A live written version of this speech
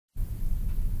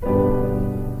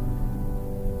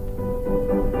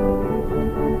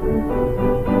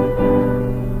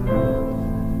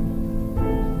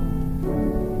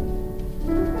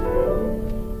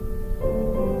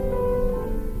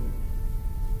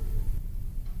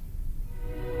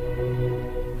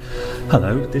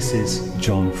Hello, this is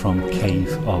John from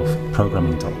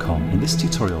caveofprogramming.com. In this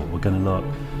tutorial we're going to look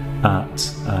at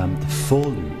the for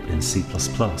loop in C++.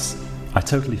 I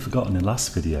totally forgot in the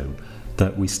last video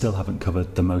that we still haven't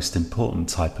covered the most important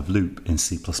type of loop in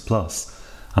C++,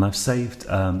 and I've saved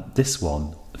this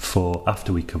one for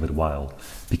after we covered while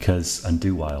and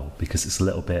do while, because it's a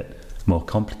little bit more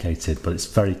complicated, but it's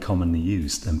very commonly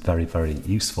used and very, very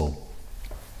useful.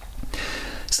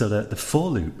 So the for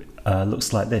loop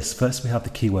looks like this. First we have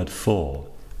the keyword for,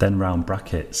 then round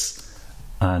brackets,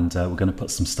 and we're going to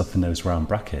put some stuff in those round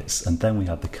brackets, and then we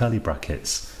have the curly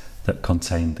brackets that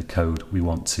contain the code we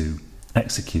want to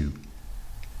execute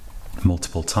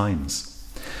multiple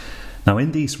times. Now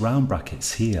in these round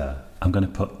brackets here I'm going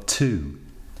to put 2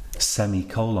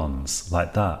 semicolons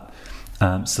like that,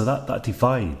 so that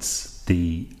divides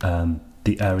the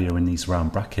area in these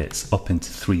round brackets up into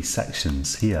 3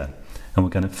 sections here, and we're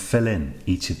going to fill in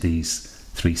each of these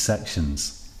 3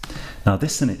 sections. Now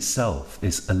this in itself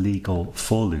is a legal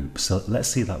for loop, so let's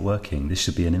see that working. This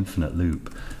should be an infinite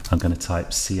loop. I'm going to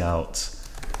type cout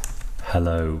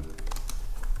hello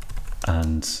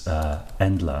and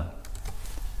endler,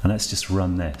 and let's just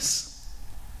run this.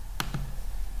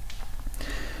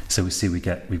 So we see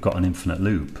we've got an infinite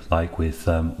loop, like with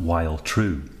while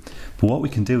true. But what we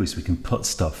can do is we can put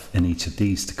stuff in each of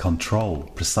these to control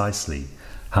precisely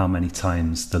how many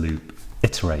times the loop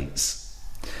iterates.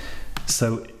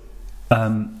 So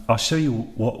I'll show you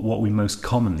what we most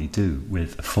commonly do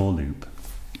with a for loop,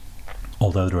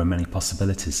 although there are many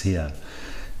possibilities here.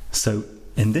 So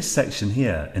in this section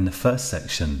here, in the first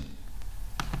section,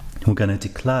 we're going to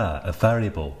declare a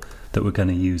variable that we're going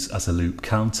to use as a loop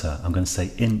counter. I'm going to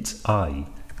say int I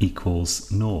equals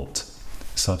 0.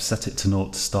 So I've set it to 0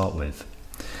 to start with.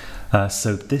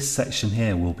 So this section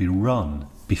here will be run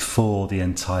before the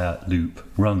entire loop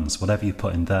runs. Whatever you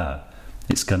put in there,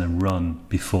 it's going to run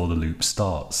before the loop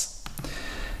starts.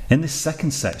 In this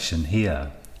second section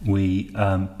here, we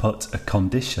put a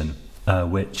condition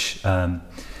which the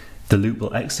loop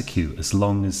will execute as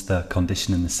long as the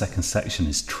condition in the second section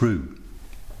is true.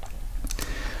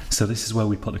 So this is where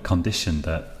we put a condition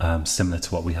that similar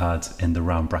to what we had in the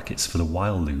round brackets for the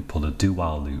while loop or the do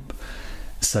while loop.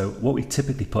 So what we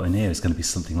typically put in here is going to be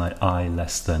something like I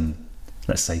less than,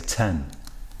 let's say, 10.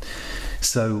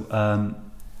 So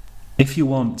if you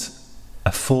want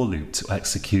a for loop to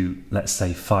execute, let's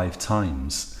say, 5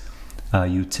 times,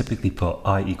 you typically put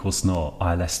I equals 0,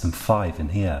 I less than 5 in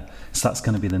here. So that's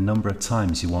going to be the number of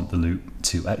times you want the loop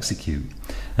to execute.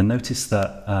 And notice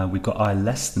that we've got I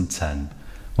less than 10.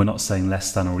 We're not saying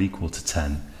less than or equal to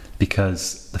 10,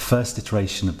 because the first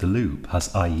iteration of the loop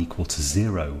has I equal to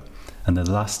 0, and the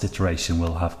last iteration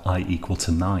will have I equal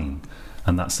to 9,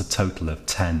 and that's a total of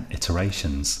 10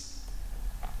 iterations.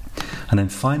 And then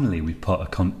finally we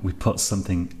put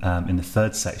something in the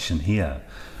third section here,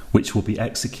 which will be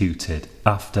executed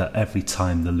after every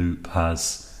time the loop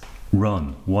has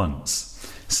run once.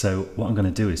 So what I'm going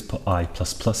to do is put I++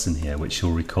 in here, which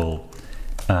you'll recall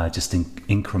just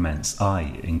increments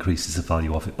I, increases the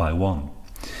value of it by 1.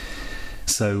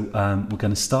 So we're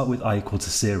going to start with I equal to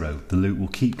 0. The loop will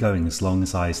keep going as long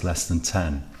as I is less than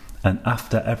 10. And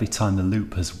after every time the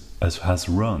loop has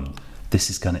run, this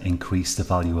is going to increase the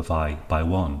value of I by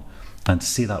 1. And to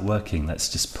see that working, let's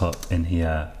just put in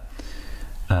here,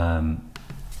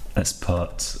 let's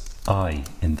put I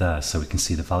in there so we can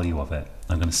see the value of it.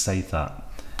 I'm going to save that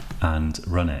and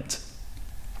run it.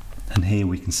 And here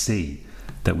we can see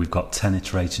that we've got 10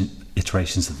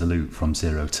 iterations of the loop from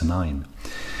 0 to 9.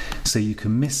 So you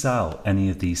can miss out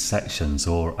any of these sections,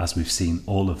 or as we've seen,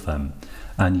 all of them,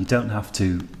 and you don't have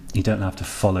to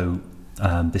follow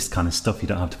this kind of stuff. You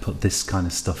don't have to put this kind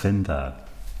of stuff in there.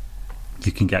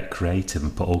 You can get creative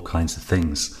and put all kinds of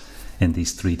things in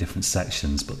these 3 different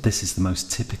sections, but this is the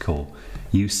most typical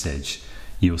usage.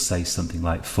 You'll say something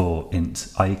like for int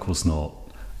I equals 0,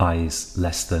 I is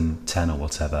less than 10 or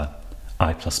whatever,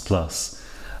 I++.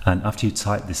 And after you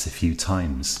type this a few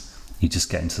times, you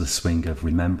just get into the swing of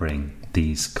remembering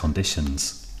these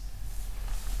conditions.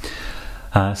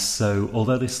 So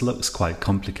although this looks quite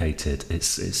complicated,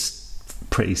 it's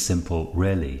pretty simple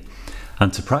really.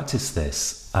 And to practice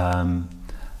this,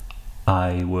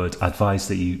 I would advise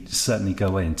that you certainly go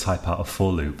away and type out a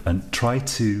for loop and try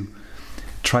to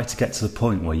get to the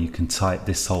point where you can type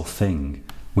this whole thing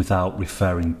without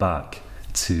referring back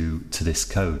to this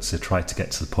code. So try to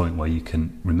get to the point where you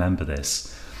can remember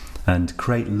this and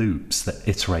create loops that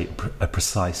iterate a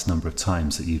precise number of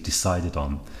times that you've decided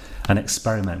on, and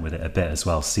experiment with it a bit as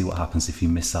well. See what happens if you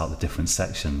miss out the different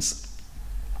sections.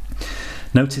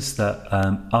 Notice that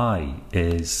I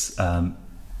is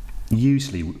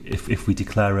usually if we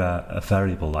declare a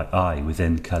variable like I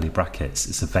within curly brackets,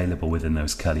 it's available within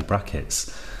those curly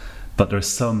brackets. But there are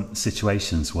some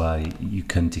situations where you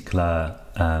can declare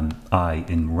I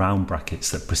in round brackets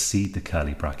that precede the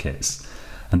curly brackets.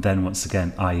 And then once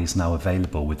again, I is now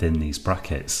available within these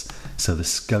brackets. So the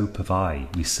scope of I,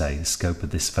 we say, the scope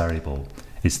of this variable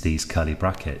is these curly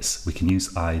brackets. We can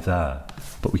use I there,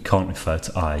 but we can't refer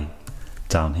to I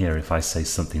down here. If I say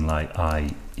something like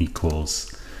I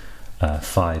equals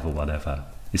 5 or whatever,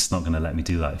 it's not going to let me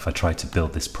do that. If I try to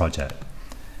build this project,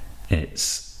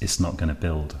 it's not going to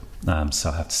build. So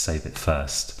I have to save it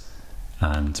first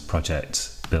and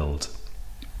project build.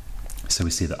 So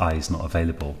we see that I is not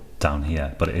available down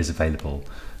here, but it is available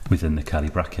within the curly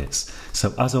brackets.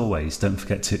 So as always, don't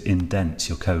forget to indent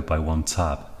your code by one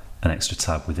tab, an extra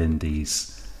tab within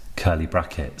these curly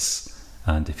brackets.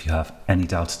 And if you have any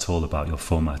doubt at all about your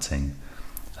formatting,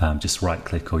 just right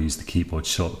click or use the keyboard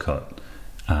shortcut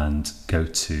and go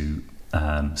to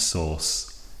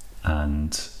source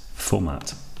and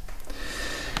format.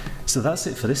 So that's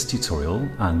it for this tutorial,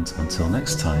 and until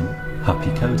next time,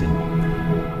 happy coding.